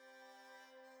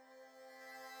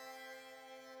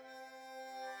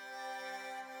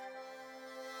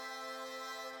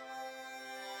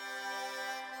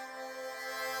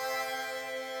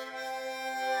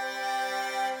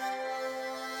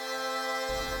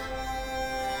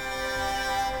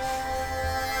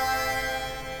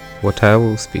What I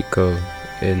will speak of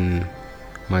in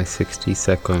my 60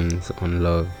 seconds on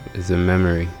love is a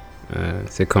memory.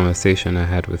 It's a conversation I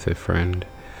had with a friend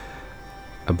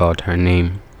about her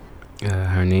name.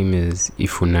 Her name is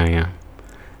Ifunaya,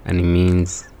 and it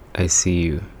means I see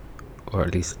you, or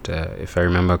at least if I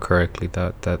remember correctly,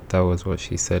 that was what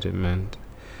she said it meant.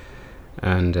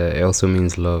 And it also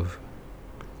means love.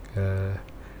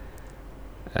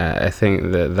 I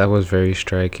think that was very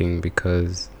striking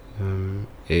because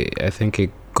I think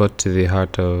it got to the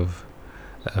heart of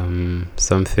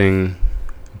something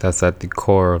that's at the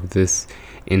core of this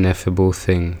ineffable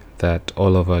thing that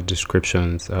all of our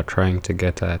descriptions are trying to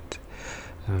get at.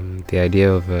 The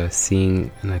idea of seeing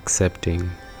and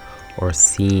accepting, or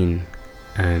seeing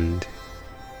and,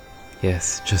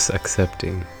 yes, just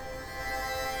accepting.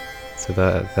 So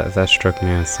that struck me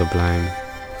as sublime.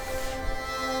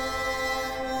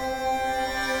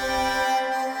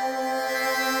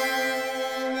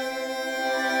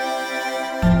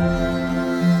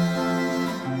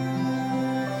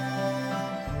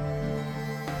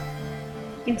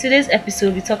 In today's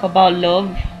episode, we talk about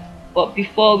love, but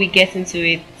before we get into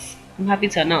it, I'm happy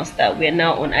to announce that we're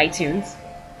now on iTunes.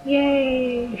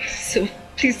 Yay! So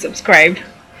please subscribe.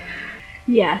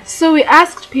 Yeah, so we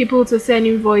asked people to send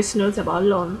in voice notes about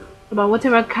love, about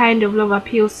whatever kind of love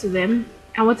appeals to them,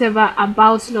 and whatever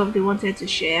about love they wanted to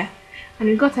share. And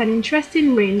we got an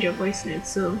interesting range of voice notes,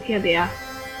 so here they are.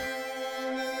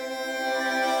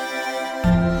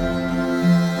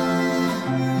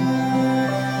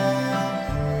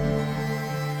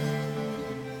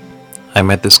 I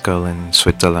met this girl in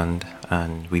Switzerland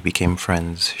and we became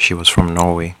friends. She was from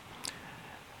Norway.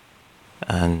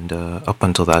 And up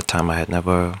until that time, I had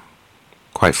never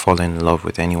quite fallen in love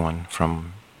with anyone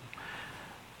from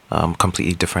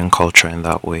completely different culture in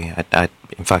that way.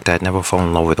 In fact, I had never fallen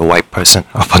in love with a white person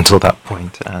up until that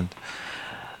point. And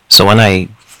so when I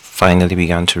finally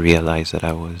began to realize that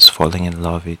I was falling in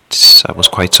love, I was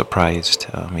quite surprised.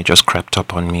 It just crept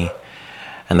up on me.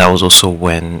 And that was also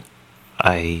when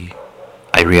I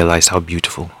realized how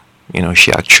beautiful,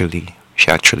 she actually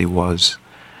was.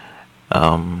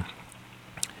 And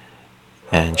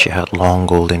she had long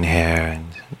golden hair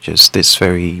and just this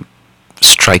very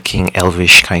striking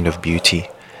elvish kind of beauty.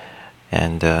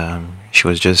 And she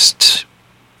was just,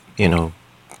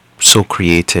 so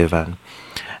creative, and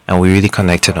we really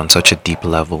connected on such a deep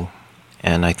level.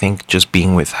 And I think just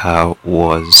being with her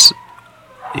was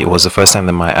the first time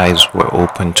that my eyes were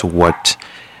open to what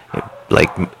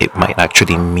it might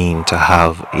actually mean to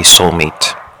have a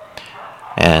soulmate.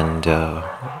 And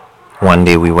one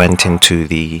day we went into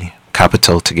the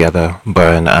capital together,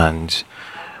 Bern, and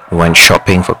we went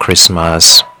shopping for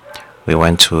Christmas. We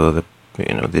went to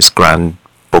this grand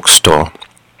bookstore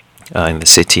in the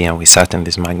city, and we sat in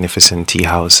this magnificent tea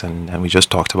house, and we just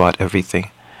talked about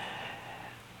everything.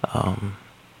 And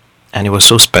it was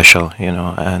so special,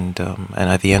 and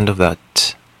at the end of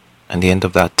that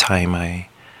time,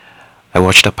 I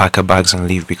watched her pack her bags and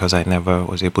leave because I never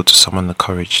was able to summon the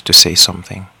courage to say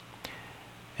something.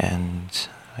 And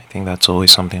I think that's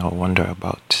always something I'll wonder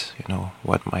about,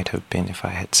 what might have been if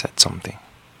I had said something.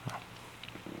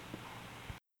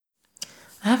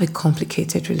 I have a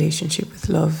complicated relationship with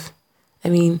love. I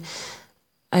mean,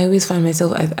 I always find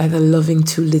myself either loving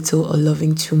too little or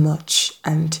loving too much.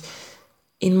 And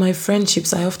in my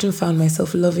friendships, I often found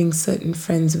myself loving certain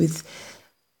friends with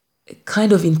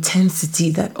kind of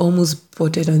intensity that almost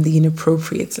bordered on the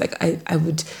inappropriate. Like I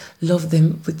would love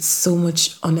them with so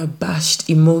much unabashed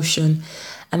emotion.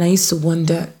 And I used to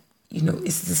wonder,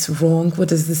 is this wrong? What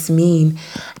does this mean?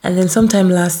 And then sometime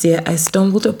last year, I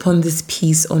stumbled upon this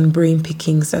piece on Brain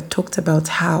Pickings that talked about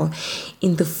how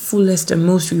in the fullest and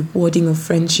most rewarding of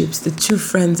friendships, the two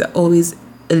friends are always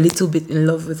a little bit in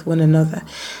love with one another.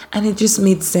 And it just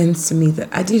made sense to me that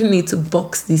I didn't need to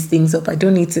box these things up. I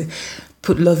don't need to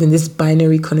put love in this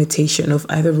binary connotation of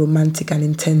either romantic and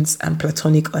intense and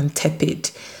platonic and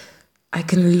tepid. I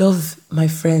can love my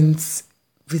friends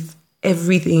with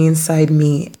everything inside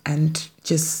me and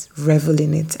just revel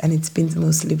in it, and it's been the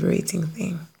most liberating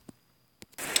thing.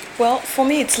 Well, for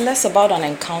me, it's less about an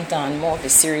encounter and more of a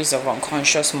series of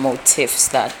unconscious motifs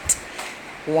that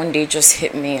one day just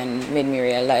hit me and made me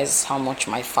realize how much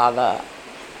my father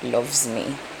loves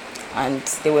me. And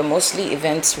they were mostly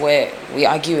events where we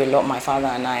argue a lot, my father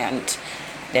and I, and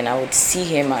then I would see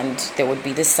him and there would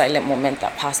be this silent moment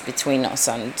that passed between us,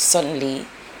 and suddenly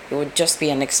it would just be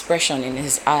an expression in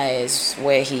his eyes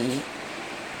where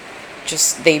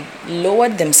they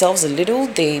lowered themselves a little.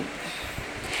 They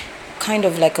kind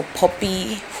of like a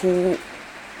puppy who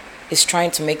is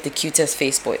trying to make the cutest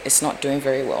face, but it's not doing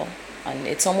very well. And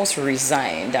it's almost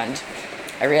resigned. And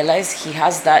I realize he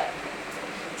has that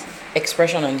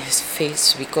expression on his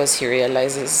face because he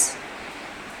realizes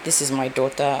this is my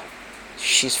daughter.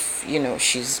 She's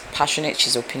passionate,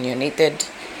 she's opinionated.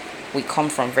 We come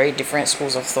from very different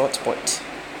schools of thought, but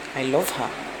I love her.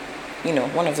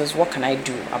 One of those, what can I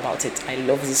do about it? I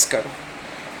love this girl.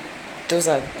 Those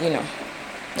are,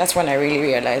 that's when I really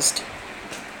realized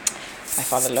my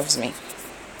father loves me.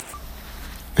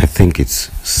 I think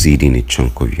it's ceding a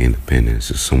chunk of your independence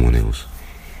to someone else.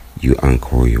 You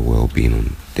anchor your well-being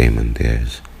on them and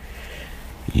theirs.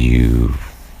 You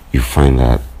find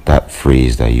that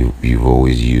phrase that you've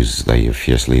always used, that you're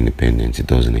fiercely independent, it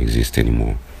doesn't exist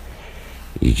anymore.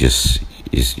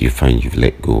 You find you've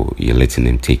let go. You're letting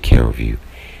them take care of you.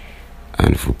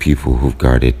 And for people who've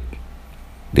guarded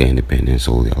their independence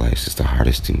all their lives, it's the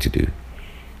hardest thing to do.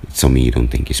 It's something you don't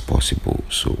think is possible.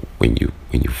 So when you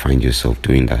find yourself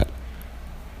doing that,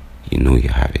 you know you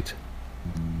have it.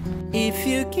 If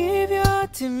you give your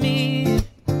heart to me,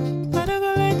 I'm not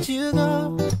gonna let you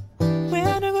go. We're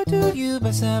not gonna do you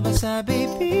basa basa,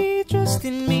 baby, trust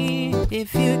in me.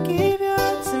 If you give your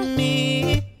heart to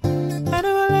me, I'm not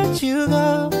gonna let you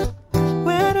go.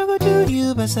 We're not gonna do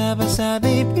you basa basa,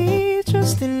 baby,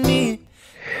 trust in me.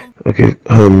 Okay,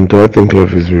 do I think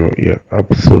love is real? Yeah,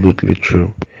 absolutely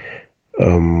true.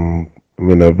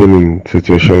 I've been in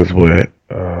situations where,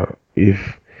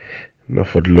 if not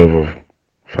for the love of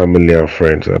family and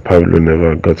friends, I probably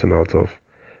never gotten out of.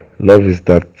 Love is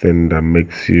that thing that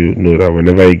makes you know that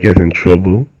whenever you get in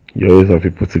trouble, you always have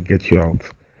people to get you out.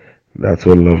 That's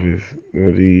what love is.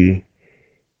 The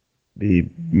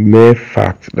mere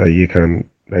fact that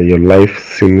that your life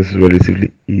seems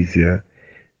relatively easier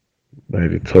by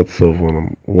the thoughts of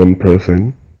one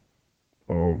person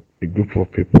or a group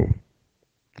of people.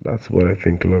 That's what I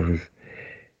think love is.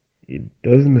 It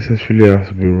doesn't necessarily have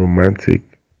to be romantic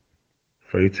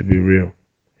for it to be real.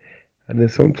 And then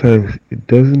sometimes it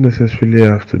doesn't necessarily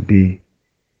have to be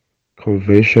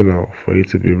conventional for it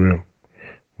to be real.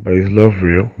 But is love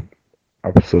real?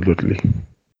 Absolutely.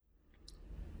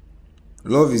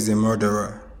 Love is a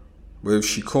murderer, but if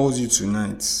she calls you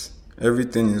tonight,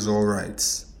 everything is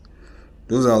alright.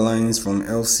 Those are lines from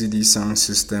LCD Sound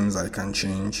Systems I Can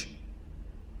Change.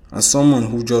 As someone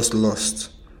who just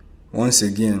lost, once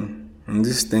again, in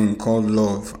this thing called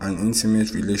love and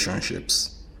intimate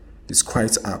relationships, it's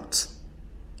quite apt.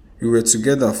 We were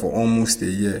together for almost a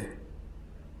year,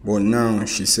 but now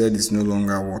she said it's no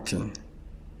longer working.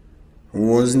 It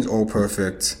wasn't all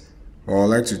perfect, but I'd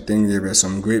like to think there were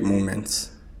some great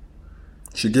moments.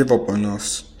 She gave up on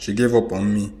us, she gave up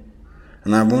on me,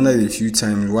 and I've wondered a few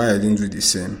times why I didn't do the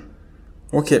same.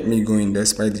 What kept me going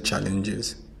despite the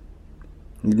challenges?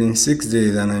 It's been 6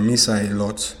 days and I miss her a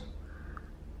lot,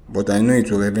 but I know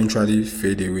it will eventually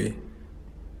fade away.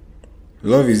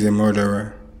 Love is a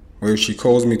murderer, but if she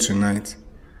calls me tonight,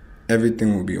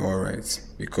 everything will be alright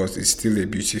because it's still a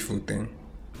beautiful thing.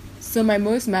 So my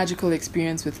most magical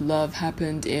experience with love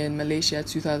happened in Malaysia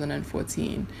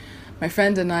 2014. My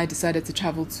friend and I decided to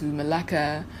travel to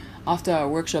Malacca after our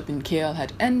workshop in KL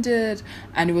had ended,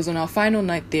 and it was on our final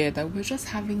night there that we were just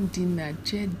having dinner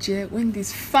when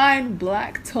this fine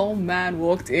black tall man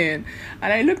walked in,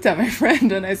 and I looked at my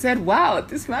friend and I said, wow,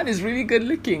 this man is really good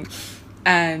looking.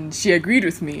 And she agreed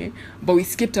with me, but we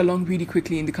skipped along really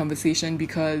quickly in the conversation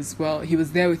because, well, he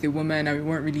was there with a woman and we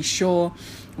weren't really sure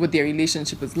what their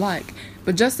relationship was like.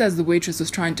 But just as the waitress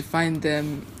was trying to find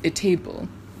them a table,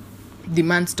 the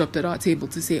man stopped at our table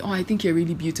to say, oh, I think you're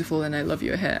really beautiful and I love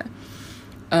your hair.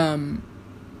 And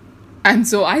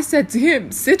so I said to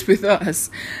him, sit with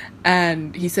us.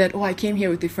 And he said, oh, I came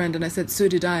here with a friend. And I said, so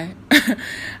did I.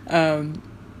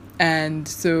 And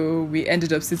so we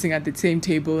ended up sitting at the same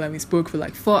table and we spoke for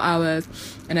like 4 hours.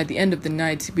 And at the end of the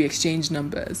night, we exchanged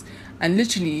numbers. And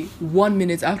literally 1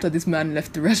 minute after this man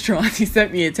left the restaurant, he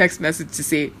sent me a text message to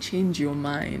say, change your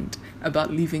mind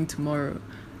about leaving tomorrow.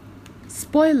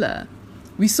 Spoiler,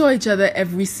 we saw each other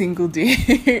every single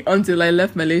day until I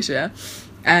left Malaysia.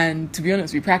 And to be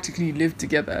honest, we practically lived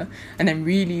together. And I'm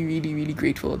really, really, really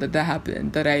grateful that that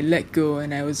happened, that I let go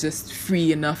and I was just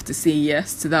free enough to say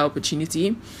yes to that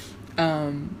opportunity.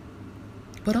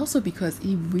 But also because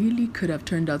it really could have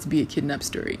turned out to be a kidnap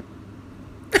story.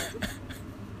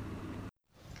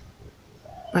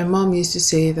 My mom used to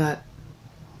say that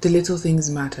the little things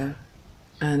matter,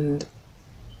 and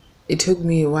it took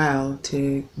me a while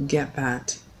to get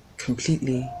that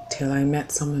completely till I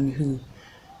met someone who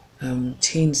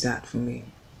changed that for me.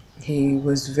 He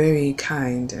was very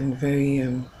kind and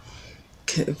very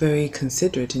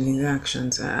considerate in his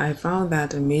actions. I found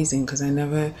that amazing because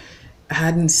I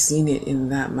hadn't seen it in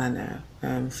that manner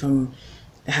from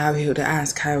how he would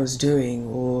ask how I was doing,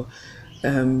 or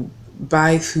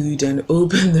buy food and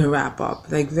open the wrap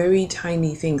up. Like very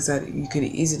tiny things that you could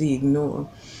easily ignore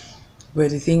were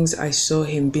the things I saw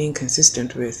him being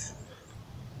consistent with.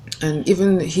 And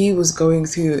even he was going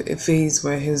through a phase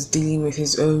where he was dealing with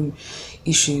his own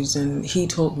issues, and he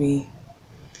taught me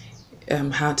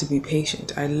how to be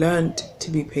patient. I learned to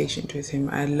be patient with him.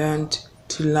 I learned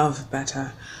to love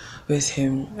better with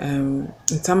him. And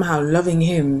somehow loving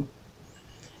him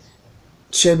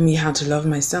showed me how to love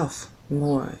myself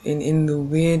more in the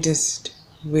weirdest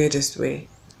way.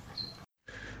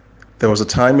 There was a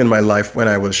time in my life when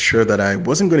I was sure that I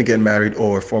wasn't going to get married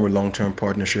or form a long-term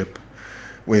partnership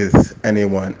with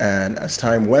anyone. And as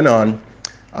time went on,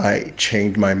 I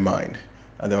changed my mind.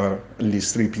 And there are at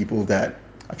least 3 people that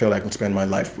I felt I could spend my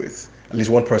life with. At least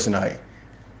one person I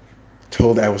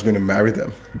told I was going to marry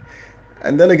them.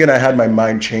 And then again, I had my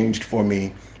mind changed for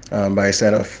me by a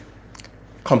set of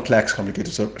complicated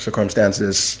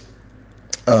circumstances.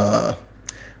 I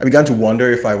began to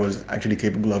wonder if I was actually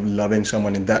capable of loving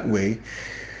someone in that way.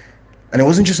 And it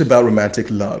wasn't just about romantic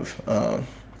love.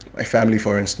 My family,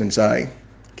 for instance, I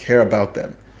care about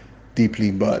them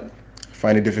deeply, but I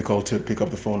find it difficult to pick up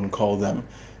the phone and call them,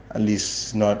 at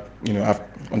least not,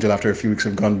 until after a few weeks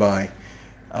have gone by.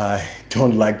 I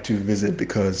don't like to visit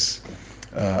because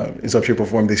in some shape or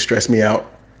form they stress me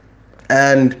out.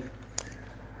 And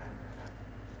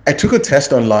I took a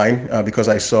test online because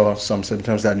I saw some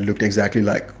symptoms that looked exactly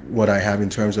like what I have in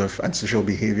terms of antisocial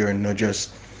behavior and not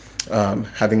just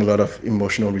having a lot of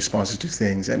emotional responses to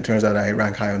things. And it turns out I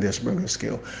rank high on the Asperger's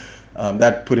scale.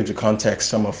 That put into context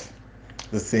some of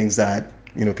the things that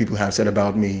people have said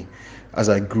about me as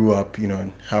I grew up,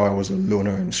 and how I was a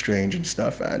loner and strange and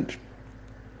stuff. And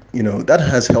that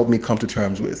has helped me come to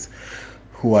terms with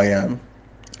who I am.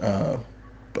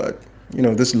 But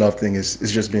this love thing is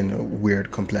just been a weird,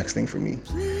 complex thing for me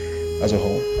as a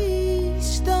whole.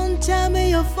 Please don't tell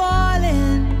me you're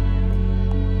falling,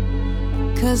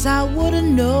 'cause I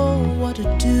wouldn't know what to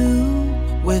do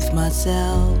with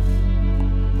myself.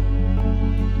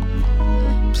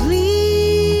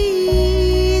 Please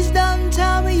don't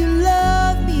tell me you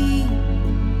love me,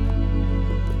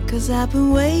 'cause I've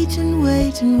been waiting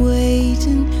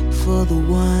for the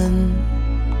one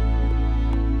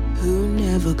who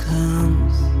never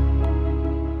comes.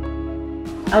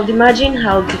 I would imagine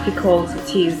how difficult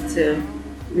it is to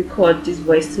record these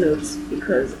voice notes,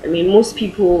 because most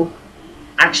people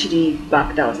actually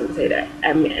backed out and said,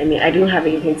 I don't have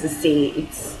anything to say.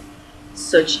 It's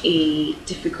such a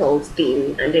difficult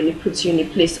thing, and then it puts you in a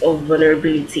place of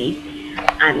vulnerability.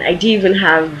 And I didn't even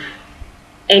have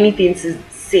anything to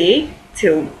say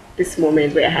till this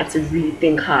moment where I had to really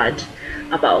think hard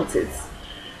about it.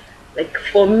 Like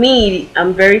for me,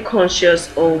 I'm very conscious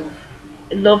of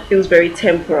love feels very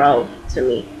temporal to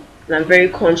me, and I'm very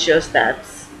conscious that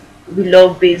we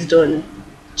love based on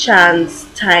chance,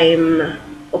 time,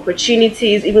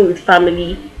 opportunities, even with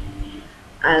family.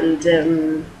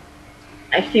 And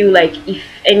I feel like if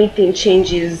anything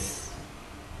changes,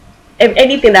 if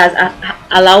anything that has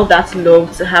allowed that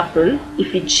love to happen,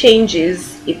 if it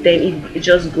changes, then it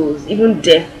just goes, even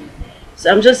death. So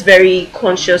I'm just very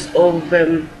conscious of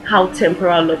how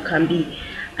temporal love can be,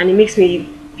 and it makes me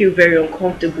feel very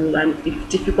uncomfortable, and it's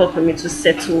difficult for me to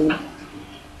settle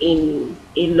in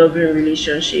a loving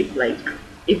relationship, like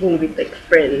even with like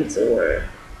friends or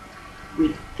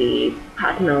with a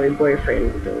partner or a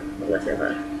boyfriend or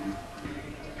whatever.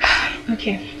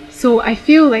 Okay, so I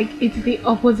feel like it's the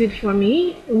opposite for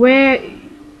me, where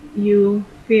you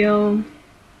feel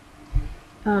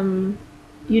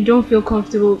you don't feel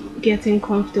comfortable getting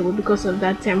comfortable because of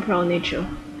that temporal nature.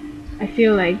 I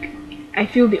feel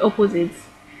the opposite,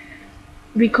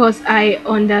 because I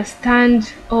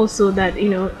understand also that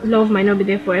love might not be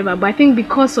there forever, but I think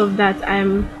because of that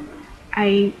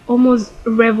I almost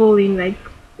revel in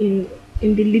in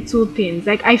the little things.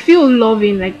 Like I feel love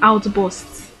in like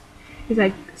outbursts. It's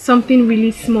like something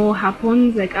really small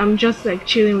happens, like I'm just like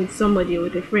chilling with somebody or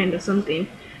with a friend or something,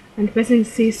 and the person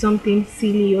says something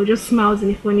silly or just smiles in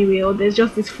a funny way, or there's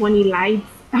just this funny light.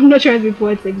 I'm not trying to be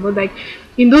poetic, but like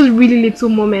in those really little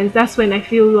moments, that's when I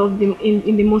feel loved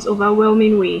in the most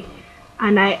overwhelming way.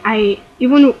 And I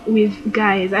even with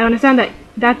guys, I understand that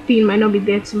that thing might not be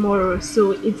there tomorrow,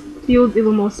 so it feels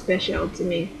even more special to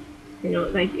me.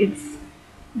 Like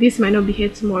this might not be here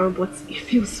tomorrow, but it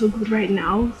feels so good right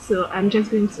now. So I'm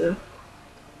just going to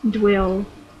dwell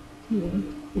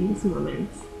in this moment.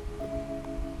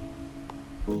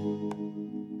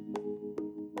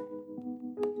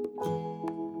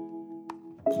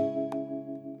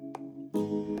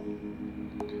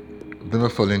 Never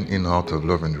falling in or out of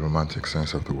love in the romantic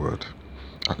sense of the word.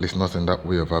 At least not in that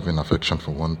way of having affection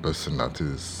for one person that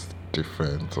is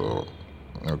different or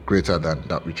greater than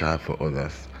that which I have for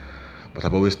others. But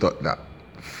I've always thought that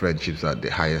friendships are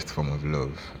the highest form of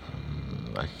love.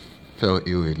 I fell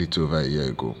ill a little over a year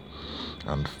ago,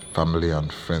 and family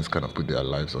and friends kind of put their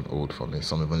lives on hold for me.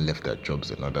 Some even left their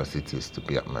jobs in other cities to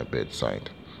be at my bedside.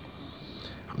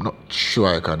 I'm not sure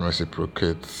I can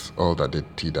reciprocate all that they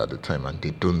did at the time, and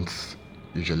they don't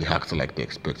usually act like they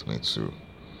expect me to.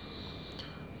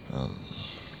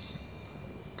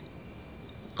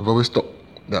 I've always thought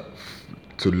that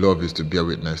to love is to bear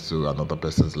witness to another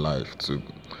person's life, to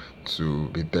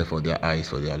be there for their eyes,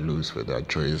 for their lows, for their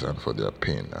joys, and for their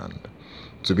pain, and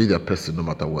to be their person no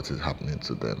matter what is happening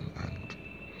to them.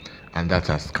 And that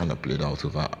has kind of played out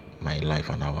over my life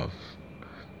and how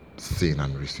I've seen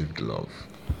and received love.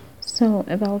 So,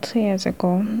 about 2 years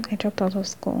ago, I dropped out of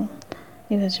school.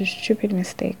 It was a stupid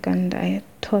mistake, and I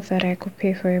thought that I could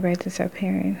pay for it by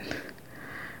disappearing.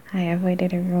 I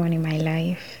avoided everyone in my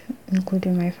life,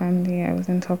 including my family. I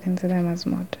wasn't talking to them as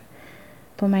much.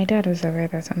 But my dad was aware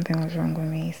that something was wrong with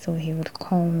me, so he would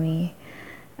call me,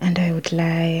 and I would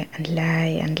lie and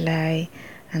lie and lie,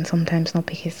 and sometimes not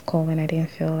pick his call when I didn't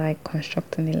feel like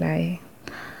constructing a lie.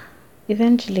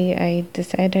 Eventually, I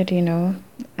decided,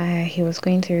 he was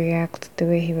going to react the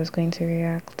way he was going to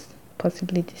react,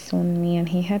 possibly disown me, and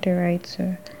he had a right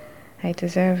to. I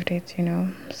deserved it,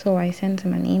 So I sent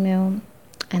him an email,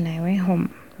 and I went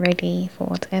home, ready for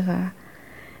whatever.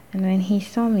 And when he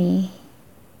saw me,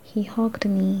 he hugged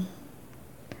me.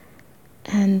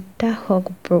 And that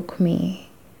hug broke me.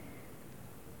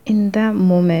 In that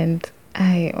moment,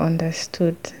 I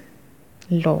understood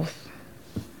love.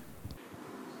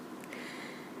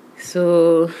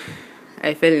 So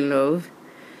I fell in love.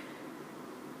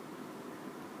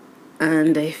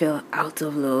 And I fell out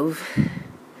of love.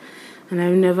 And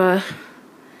I've never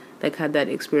had that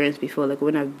experience before.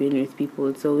 When I've been with people,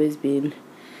 it's always been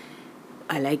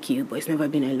I like you, but it's never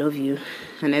been I love you.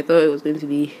 And I thought it was going to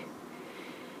be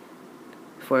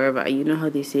forever. You know how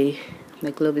they say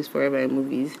love is forever in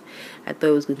movies. I thought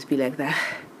it was going to be like that,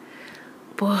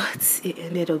 but it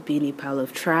ended up being a pile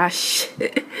of trash.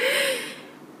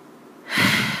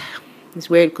 It's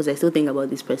weird because I still think about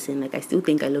this person. I still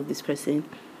think I love this person,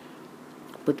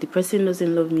 but the person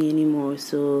doesn't love me anymore.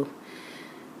 So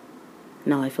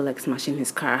now I feel like smashing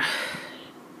his car.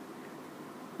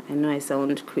 I know I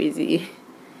sound crazy,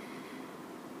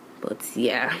 but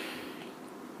yeah.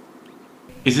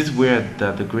 Is it weird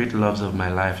that the great loves of my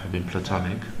life have been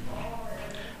platonic?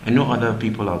 I know other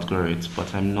people outgrow it,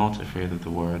 but I'm not afraid of the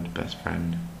word best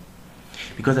friend.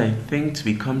 Because I think to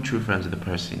become true friends with a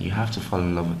person, you have to fall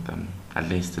in love with them, at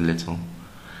least a little.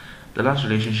 The last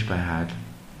relationship I had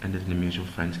ended in a mutual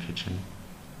friend's kitchen.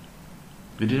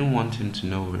 We didn't want him to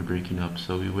know we were breaking up,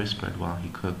 so we whispered while he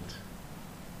cooked,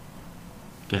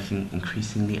 getting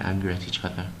increasingly angry at each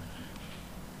other,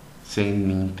 saying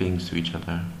mean things to each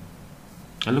other.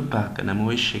 I look back and I'm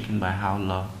always shaken by how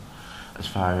love, as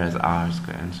far as ours,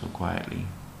 could end so quietly,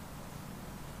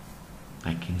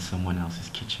 like in someone else's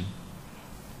kitchen.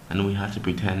 And we had to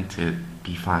pretend to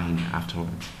be fine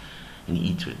afterwards and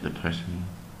eat with the person.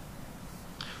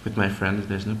 With my friends,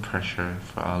 there's no pressure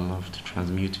for our love to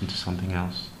transmute into something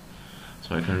else,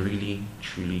 so I can really,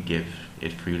 truly give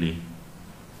it freely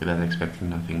without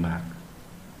expecting nothing back.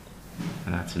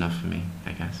 And that's enough for me,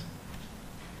 I guess.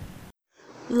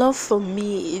 Love for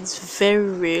me is very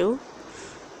real.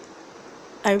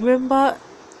 I remember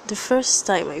the first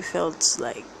time I felt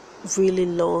really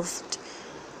loved.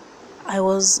 I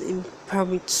was in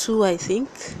primary 2, I think.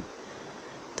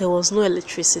 There was no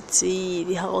electricity.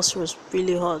 The house was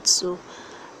really hot, so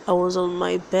I was on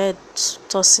my bed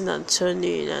tossing and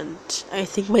turning, and I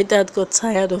think my dad got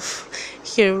tired of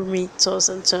hearing me toss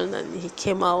and turn, and he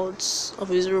came out of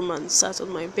his room and sat on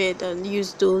my bed and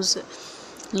used those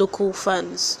local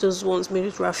fans, those ones made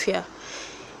with raffia.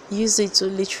 He used it to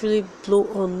literally blow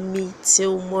on me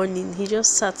till morning. He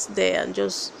just sat there and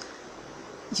just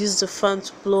used the fan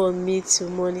to blow on me till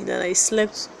morning, and I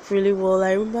slept really well.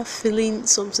 I remember feeling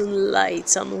something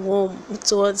light and warm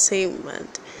towards him, and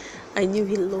I knew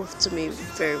he loved me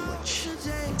very much.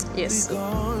 Yes.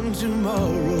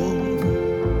 Tomorrow.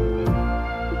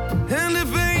 And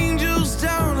if angels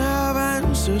don't have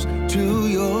answers to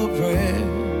your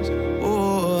prayers,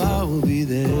 oh, I will be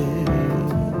there.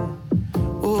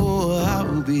 Oh, I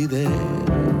will be there.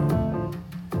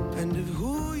 And if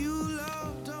who you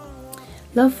love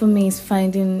don't... Love for me is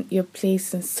finding your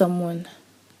place in someone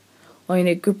or in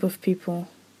a group of people.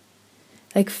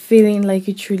 Feeling like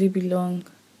you truly belong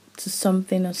to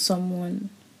something or someone.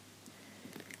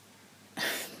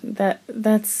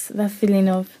 that's that feeling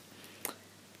of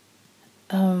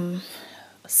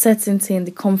certainty and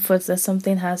the comfort that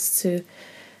something has to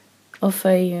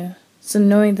offer you. So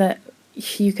knowing that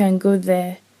you can go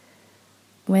there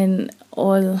when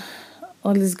all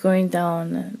is going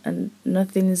down and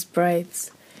nothing is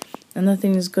bright and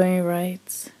nothing is going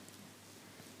right,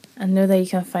 and know that you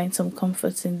can find some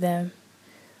comfort in them,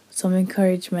 some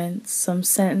encouragement, some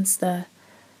sense that,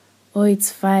 oh,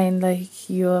 it's fine, like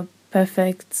you're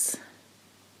perfect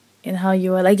in how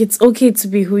you are, like it's okay to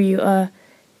be who you are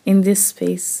in this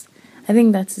space. I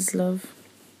think that is love.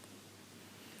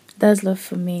 That's love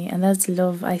for me, and that's the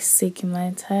love I seek in my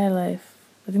entire life.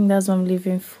 I think that's what I'm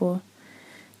living for,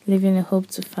 living in hope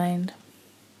to find.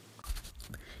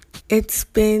 It's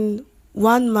been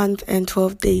 1 month and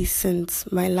 12 days since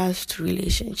my last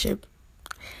relationship.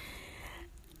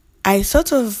 I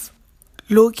sort of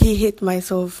low-key hate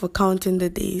myself for counting the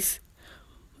days.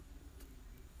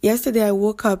 Yesterday I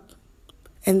woke up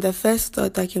and the first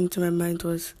thought that came to my mind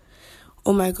was,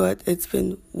 oh my God, it's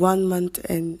been 1 month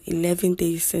and 11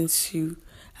 days since you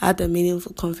had a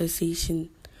meaningful conversation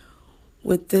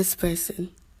with this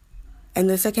person. And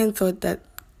the second thought that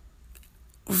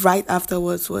right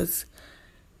afterwards was,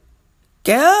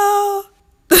 girl,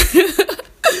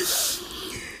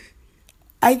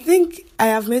 I think I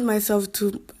have made myself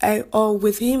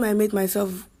with him I made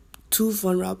myself too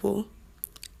vulnerable.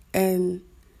 And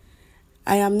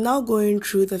I am now going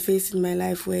through the phase in my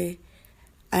life where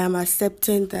I am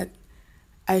accepting that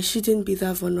I shouldn't be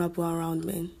that vulnerable around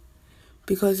men,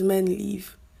 because men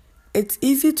leave. It's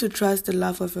easy to trust the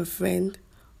love of a friend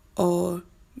or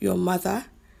your mother,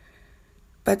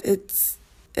 but it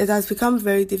has become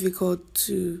very difficult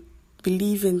to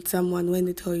believe in someone when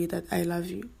they tell you that I love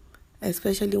you,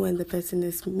 especially when the person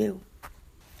is male.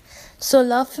 So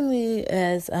love for me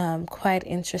is quite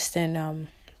interesting.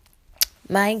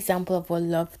 My example of what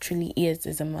love truly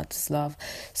is a mother's love.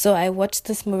 So I watched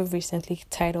this movie recently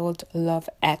titled Love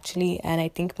Actually, and I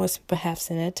think most people have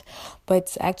seen it, but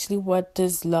it's actually, what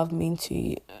does love mean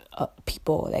to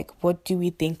people? Like, what do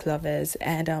we think love is?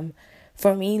 And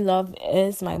for me, love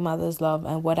is my mother's love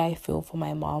and what I feel for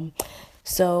my mom.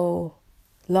 So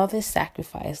love is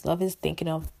sacrifice. Love is thinking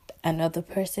of another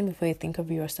person before you think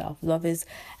of yourself. Love is,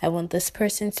 I want this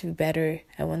person to be better.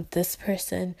 I want this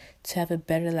person to have a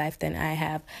better life than I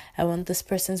have. I want this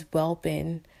person's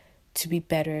well-being to be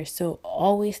better. So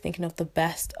always thinking of the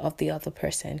best of the other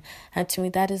person. And to me,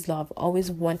 that is love.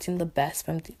 Always wanting the best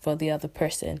for the other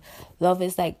person. Love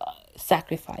is like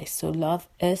sacrifice. So love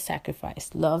is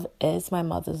sacrifice. Love is my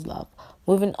mother's love.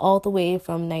 Moving all the way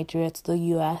from Nigeria to the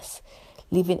US,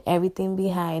 leaving everything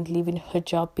behind, leaving her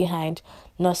job behind,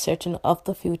 not certain of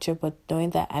the future, but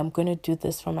knowing that I'm going to do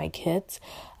this for my kids.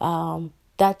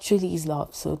 That truly is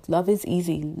love. So love is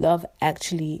easy. Love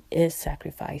actually is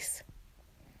sacrifice.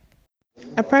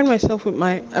 I pride myself with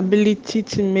my ability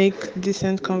to make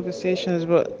decent conversations,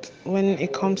 but when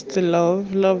it comes to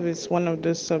love is one of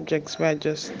those subjects where I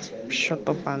just shut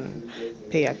up and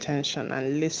pay attention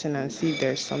and listen and see if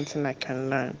there's something I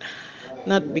can learn.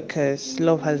 Not because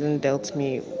love hasn't dealt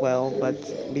me well, but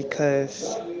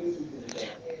because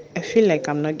I feel like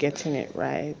I'm not getting it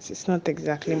right. It's not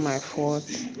exactly my fault.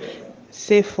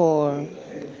 Say for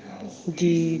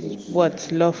the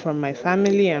love from my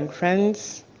family and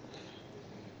friends,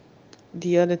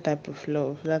 the other type of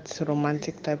love, that's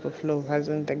romantic type of love,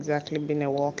 hasn't exactly been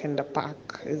a walk in the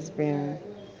park. It's been,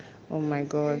 oh my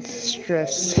God,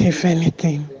 stress, if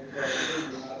anything.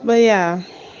 But yeah,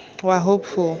 we're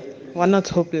hopeful. We're not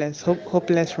hopeless.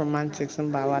 Hopeless romantics,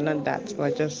 but we're not that.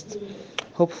 We're just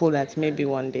hopeful that maybe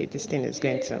one day this thing is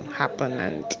going to happen,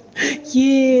 and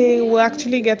yeah, we'll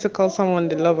actually get to call someone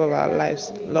the love of our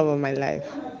lives, love of my life.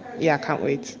 Yeah, I can't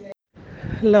wait.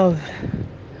 Love.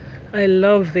 I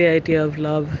love the idea of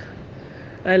love.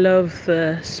 I love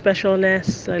the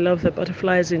specialness. I love the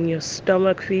butterflies in your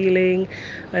stomach feeling.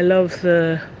 I love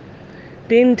the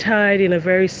being tied in a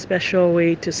very special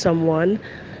way to someone.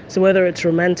 So whether it's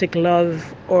romantic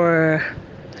love or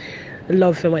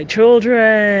love for my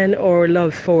children or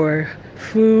love for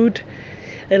food,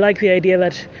 I like the idea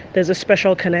that there's a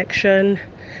special connection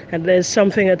and there's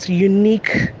something that's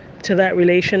unique to that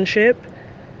relationship.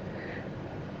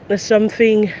 There's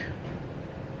something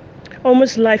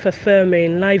almost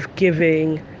life-affirming,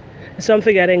 life-giving,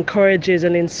 something that encourages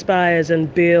and inspires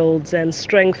and builds and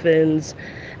strengthens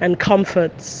and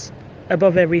comforts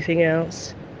above everything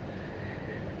else.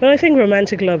 But I think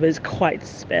romantic love is quite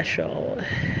special,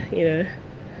 you know.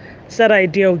 It's that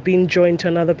idea of being joined to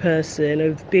another person,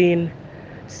 of being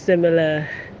similar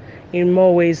in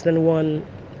more ways than one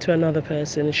to another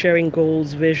person, sharing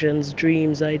goals, visions,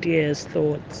 dreams, ideas,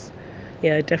 thoughts.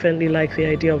 Yeah, I definitely like the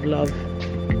idea of love.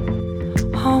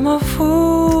 I'm a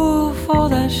fool for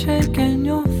that shake in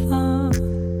your thumbs.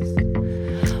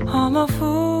 I'm a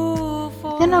fool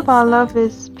for The thing about love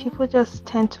is people just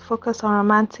tend to focus on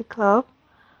romantic love,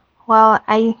 while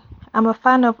I am a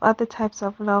fan of other types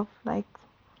of love, like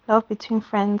love between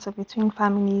friends or between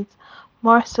families,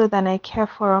 more so than I care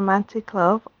for romantic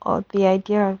love or the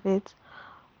idea of it.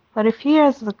 But a few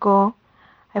years ago,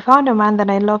 I found a man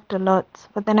that I loved a lot,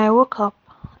 but then I woke up,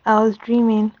 I was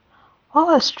dreaming. What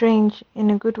was strange, in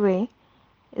a good way,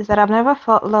 is that I've never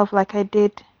felt love like I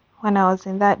did when I was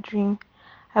in that dream.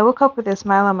 I woke up with a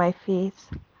smile on my face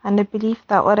and the belief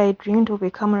that what I dreamed would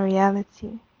become a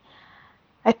reality.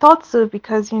 I thought so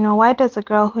because, why does a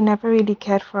girl who never really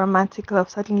cared for romantic love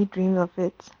suddenly dream of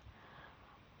it?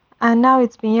 And now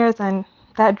it's been years and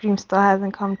that dream still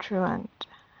hasn't come true, and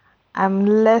I'm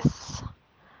less,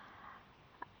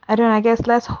 I don't know, I guess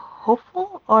less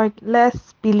hopeful or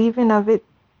less believing of it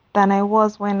than I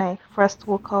was when I first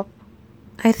woke up.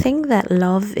 I think that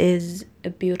love is a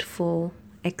beautiful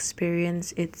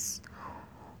experience. It's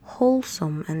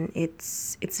wholesome and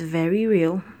it's very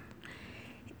real.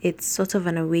 It's sort of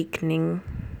an awakening.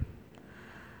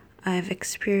 I've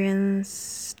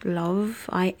experienced love.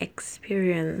 I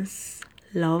experience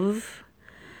love.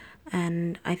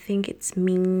 And I think it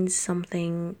means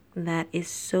something that is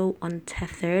so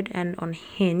untethered and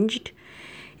unhinged.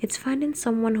 It's finding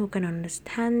someone who can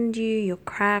understand you, your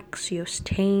cracks, your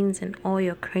stains, and all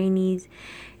your crannies.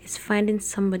 It's finding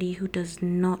somebody who does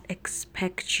not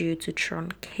expect you to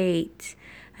truncate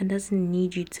and doesn't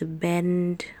need you to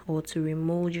bend or to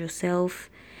remold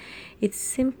yourself. It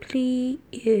simply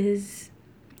is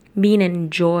being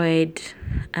enjoyed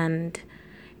and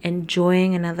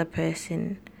enjoying another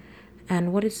person.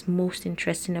 And what is most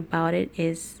interesting about it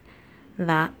is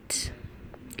that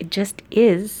it just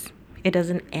is. It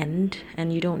doesn't end,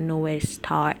 and you don't know where it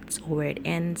starts or where it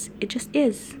ends. It just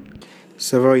is.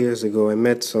 Several years ago, I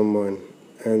met someone,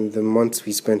 and the months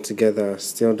we spent together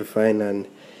still define and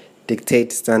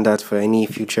dictate standards for any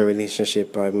future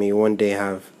relationship I may one day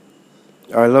have.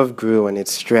 Our love grew and it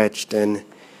stretched, and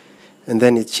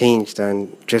then it changed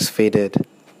and just faded.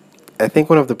 I think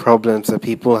one of the problems that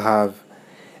people have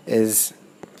is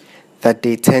that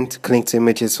they tend to cling to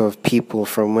images of people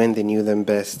from when they knew them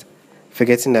best,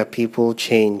 forgetting that people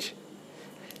change,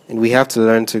 and we have to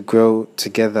learn to grow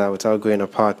together without growing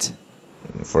apart.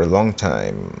 For a long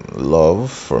time,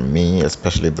 love, for me,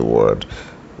 especially the word,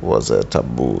 was a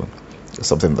taboo.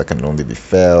 Something that can only be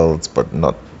felt but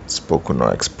not spoken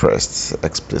or expressed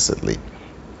explicitly.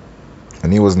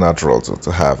 And it was natural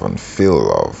to have and feel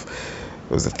love.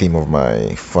 It was the theme of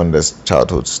my fondest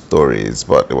childhood stories,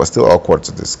 but it was still awkward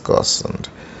to discuss, and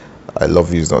I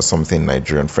love you is not something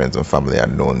Nigerian friends and family are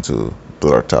known to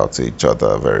blurt out to each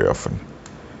other very often.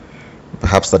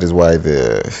 Perhaps that is why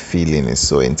the feeling is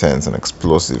so intense and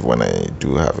explosive when I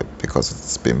do have it, because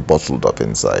it's been bottled up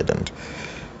inside, and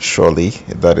surely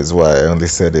that is why I only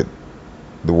said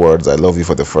the words I love you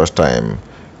for the first time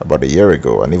about a year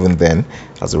ago, and even then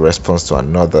as a response to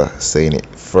another saying it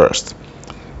first.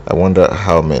 I wonder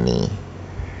how many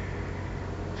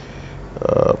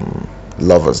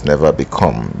lovers never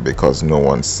become because no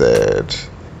one said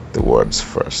the words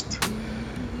first.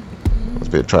 It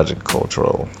must be a tragic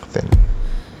cultural thing.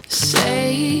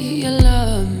 Say you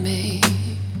love me.